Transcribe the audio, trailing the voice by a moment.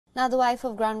Now, the wife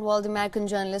of Grand Wahl, the American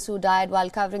journalist who died while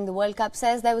covering the World Cup,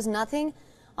 says there was nothing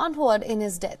untoward in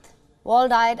his death. Wahl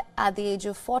died at the age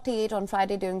of 48 on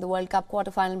Friday during the World Cup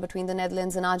quarter-final between the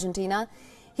Netherlands and Argentina.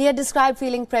 He had described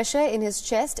feeling pressure in his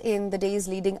chest in the days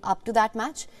leading up to that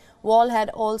match. Wahl had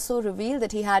also revealed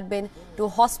that he had been to a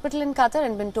hospital in Qatar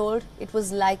and been told it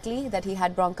was likely that he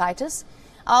had bronchitis.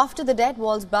 After the death,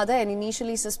 Wahl's brother had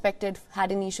initially suspected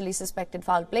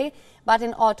foul play, but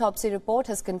an autopsy report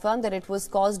has confirmed that it was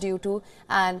caused due to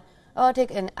an aortic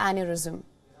aneurysm.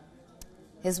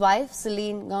 His wife,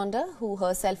 Celine Gonda, who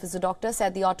herself is a doctor,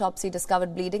 said the autopsy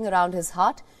discovered bleeding around his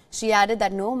heart. She added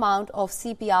that no amount of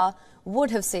CPR would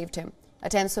have saved him.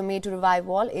 Attempts were made to revive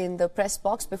Wahl in the press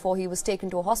box before he was taken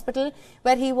to a hospital,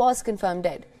 where he was confirmed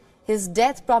dead. His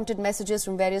death prompted messages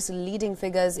from various leading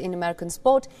figures in American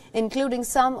sport, including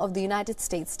some of the United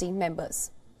States team members.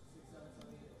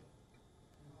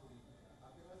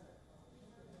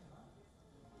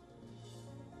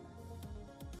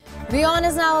 WION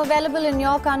is now available in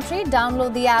your country.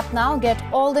 Download the app now. Get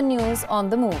all the news on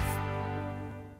the move.